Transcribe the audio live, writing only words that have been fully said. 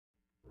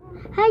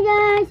Hi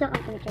guys!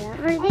 Welcome to my channel.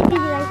 For this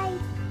video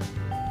guys,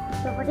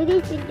 for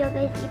today's video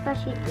guys,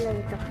 ipa-sheet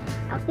lang ito.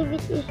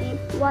 Activity sheet,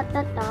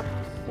 Watta top.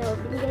 So,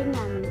 binigay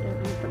namin ito.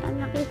 Kung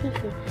ano kayo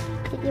sisi,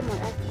 sige mo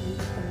at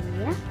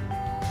yeah.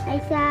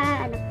 Ay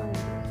sa,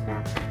 sa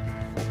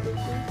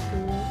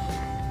PCC.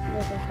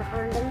 Dito sa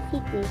Corndon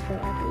City. So,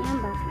 atin yung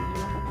back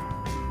na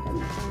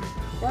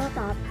Watta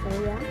top.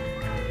 So, yeah.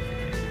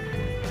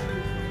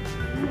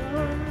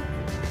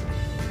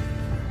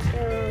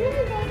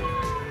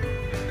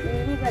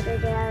 But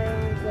they are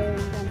very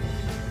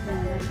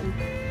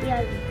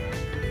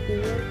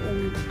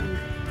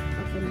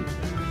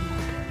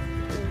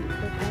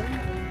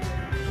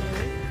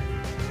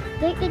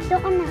ito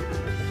ka na.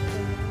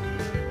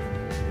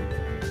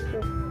 So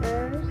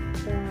first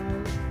try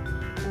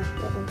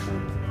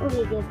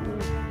we get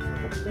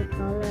the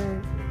color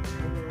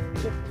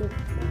chip.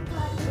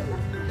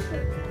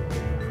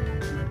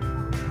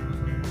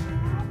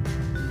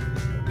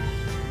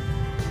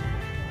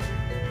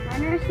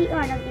 Ano si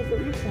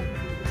nagtigil na siya.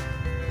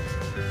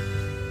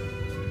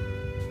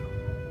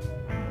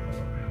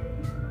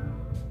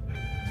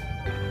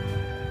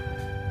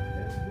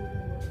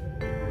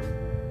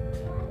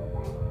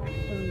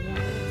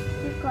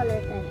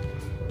 Color type.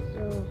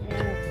 So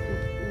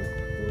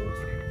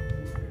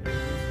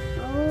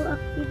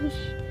activity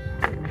sheet.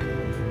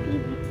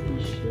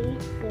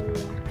 So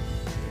yeah.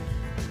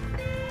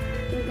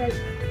 So guys,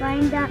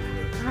 find the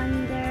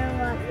 100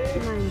 watt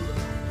man.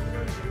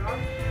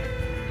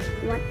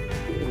 What?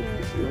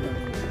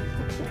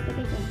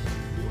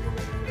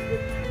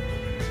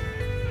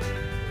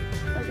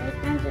 So guys,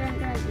 transfer ang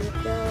ka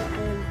dito.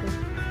 Ayan ko.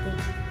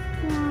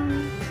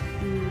 1,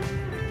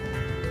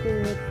 2,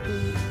 3.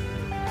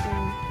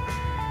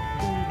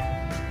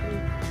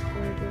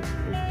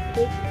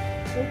 Take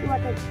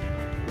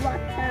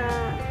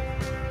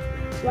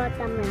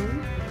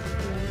Waterman.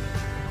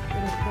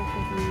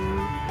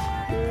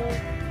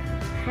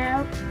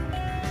 Help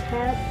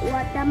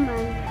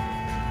Waterman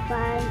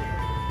find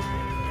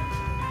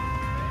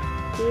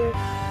his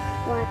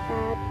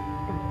Watta.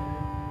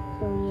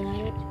 So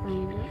yeah, let's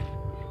find it.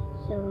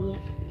 So yeah,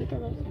 ito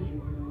guys.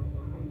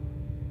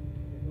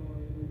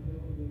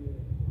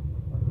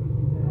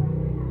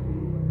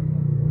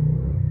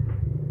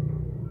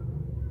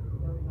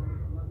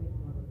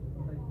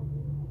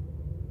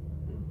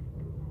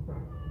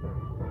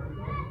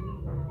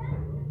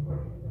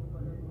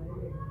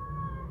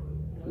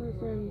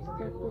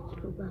 Let's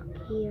go back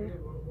here.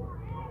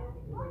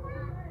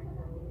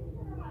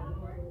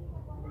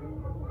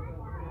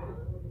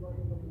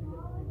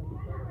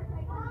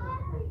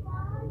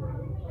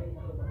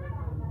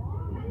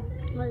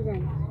 Hold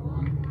on.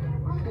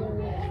 So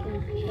let's go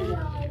check.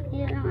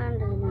 Here ang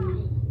under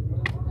naman.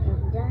 So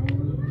done.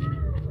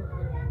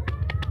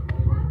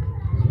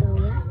 So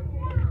yeah.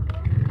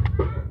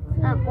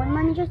 Kung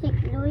man siya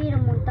sikloy,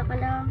 rumunta ka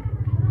lang.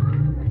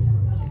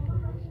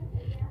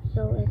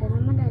 So, ito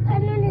naman natin.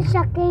 Ano na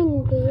siya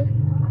candy?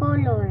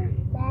 Color.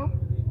 Ba?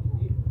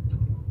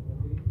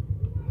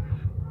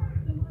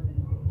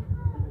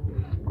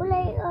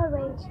 Kulay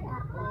orange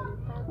ako.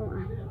 Oo.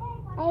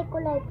 Ay,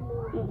 kulay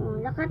blue.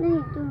 Oo. Lakat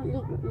na nito.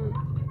 Ligo na.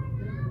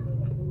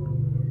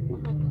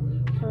 Lakat.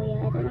 So,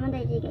 yeah. Ito naman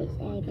tayo guys.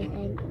 Ay,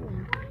 basahin ko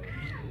na.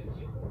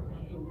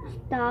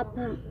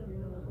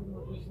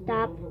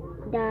 Stop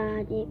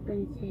the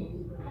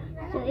differences.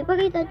 So,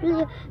 ipakita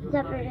ko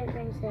sa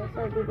preferences.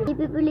 So,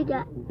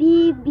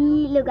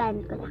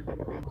 bibilugan ko lang.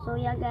 So,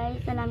 yeah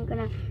guys, alam ko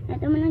na.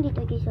 Ito mo lang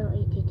dito guys. So,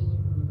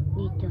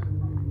 dito.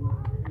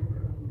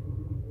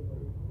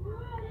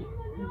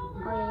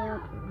 Oh,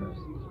 yeah,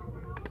 focus.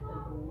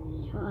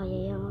 So,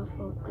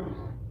 focus.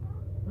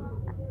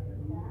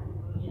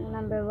 So,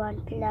 number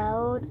 1,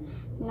 cloud.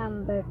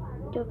 Number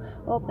 2,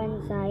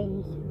 open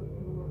signs.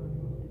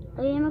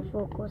 Ayaw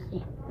mag-focus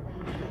eh.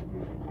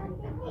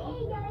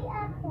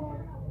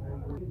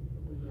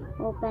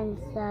 Open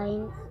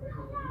signs.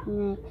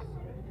 Next.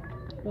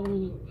 Wait a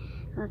minute.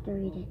 I have to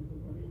read it.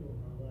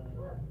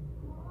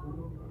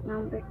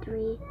 Number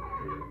 3.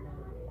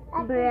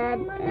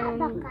 Bread and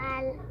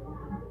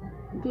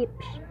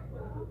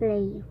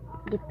display.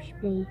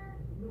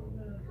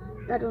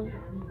 Tarun.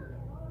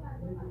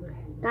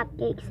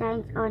 Cupcake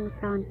signs on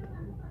front.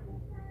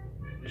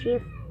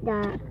 Chief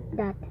hat.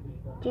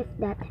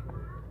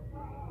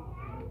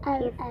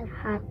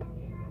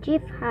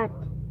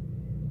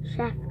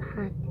 Chef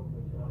hat.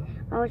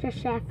 Oh, sa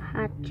chef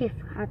hat. Chef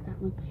hat.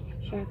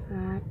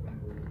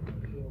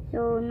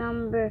 So,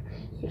 number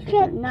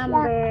 6.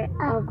 Number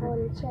of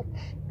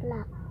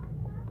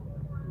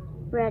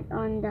bread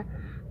on the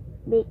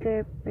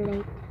baker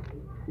plate.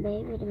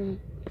 Wait a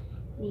minute.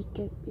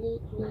 Baker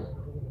plate.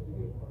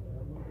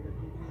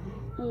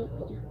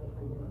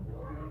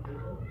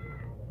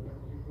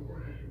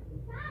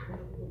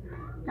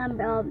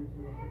 Number of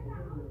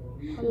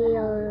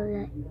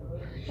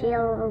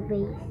shell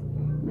vase.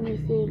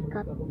 Missing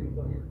cup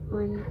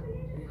on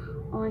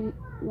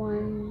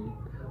one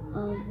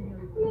of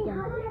the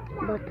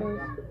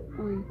bottles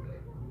on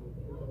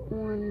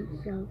one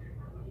shelf.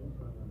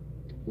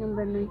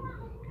 Number 9.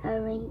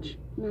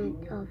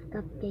 arrangement of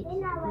cupcakes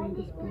on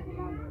display.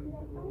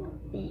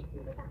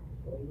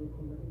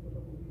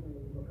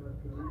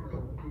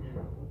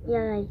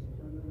 Yeah, guys.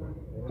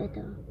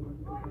 Ito.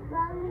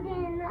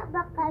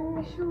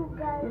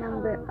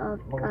 Number of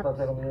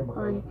cups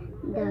on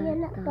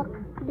the top.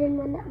 Din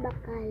mo na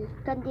bakal.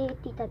 Kandi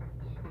tita.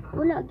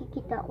 Wala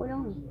gikita ko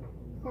lang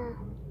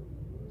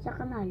sa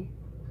kanal.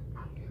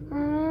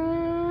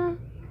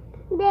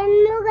 Din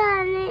mo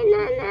gani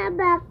na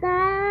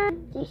bakal.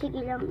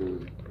 Sige lang.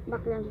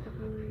 Baklang sa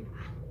kanal.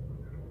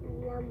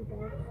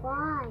 Number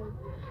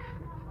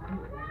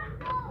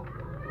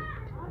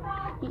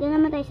 5. Dito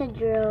naman tayo sa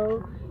draw.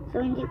 So,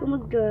 hindi ko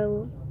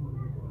mag-draw.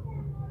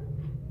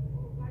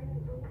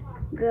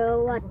 Draw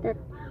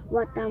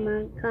Watta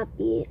man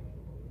copy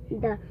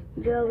the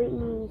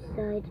drawing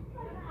inside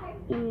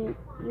in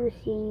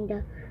using the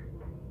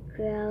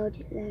crowd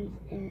lens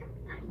and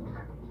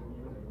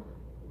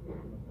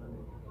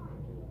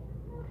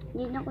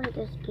hindi na ko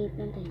dito escape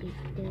lang tayo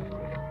dito.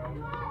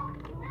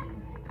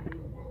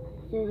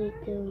 So,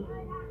 dito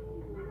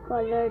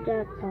color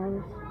the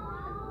tiles.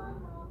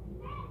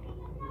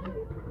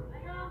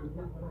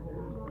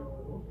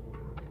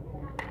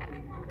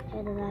 So,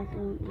 the last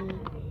one is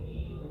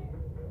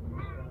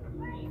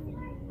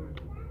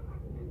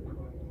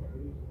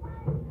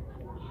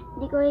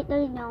decorate na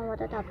rin yung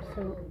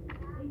matatapos.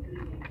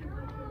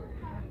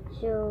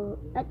 So,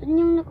 ito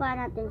yung nakuha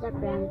natin sa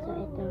brand. So,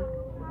 ito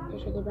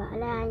siya, diba?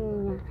 Alahan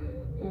nyo na.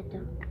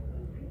 Ito.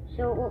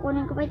 So,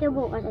 kukunin ko pa ito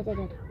bukas. Ito.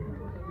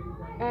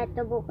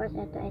 Ito bukas.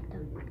 Ito.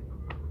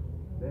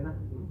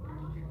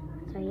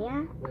 So,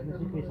 yeah.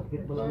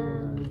 Sakit mo lang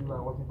yung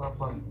ako si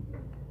Papang.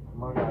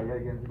 Magaya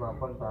yan si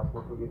Papang.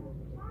 Tapos ulit.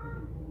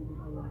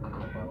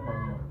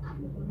 Papang.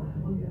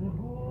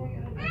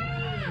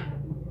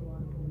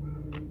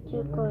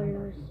 Two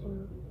colors.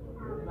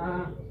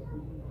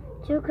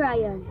 Two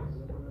crayons.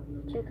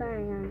 So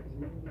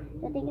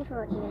thank you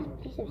for watching, guys.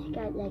 Please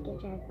subscribe, like, and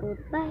share.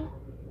 Goodbye.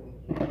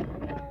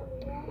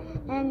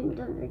 And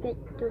don't forget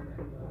to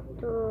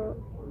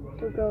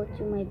go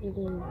to my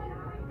video.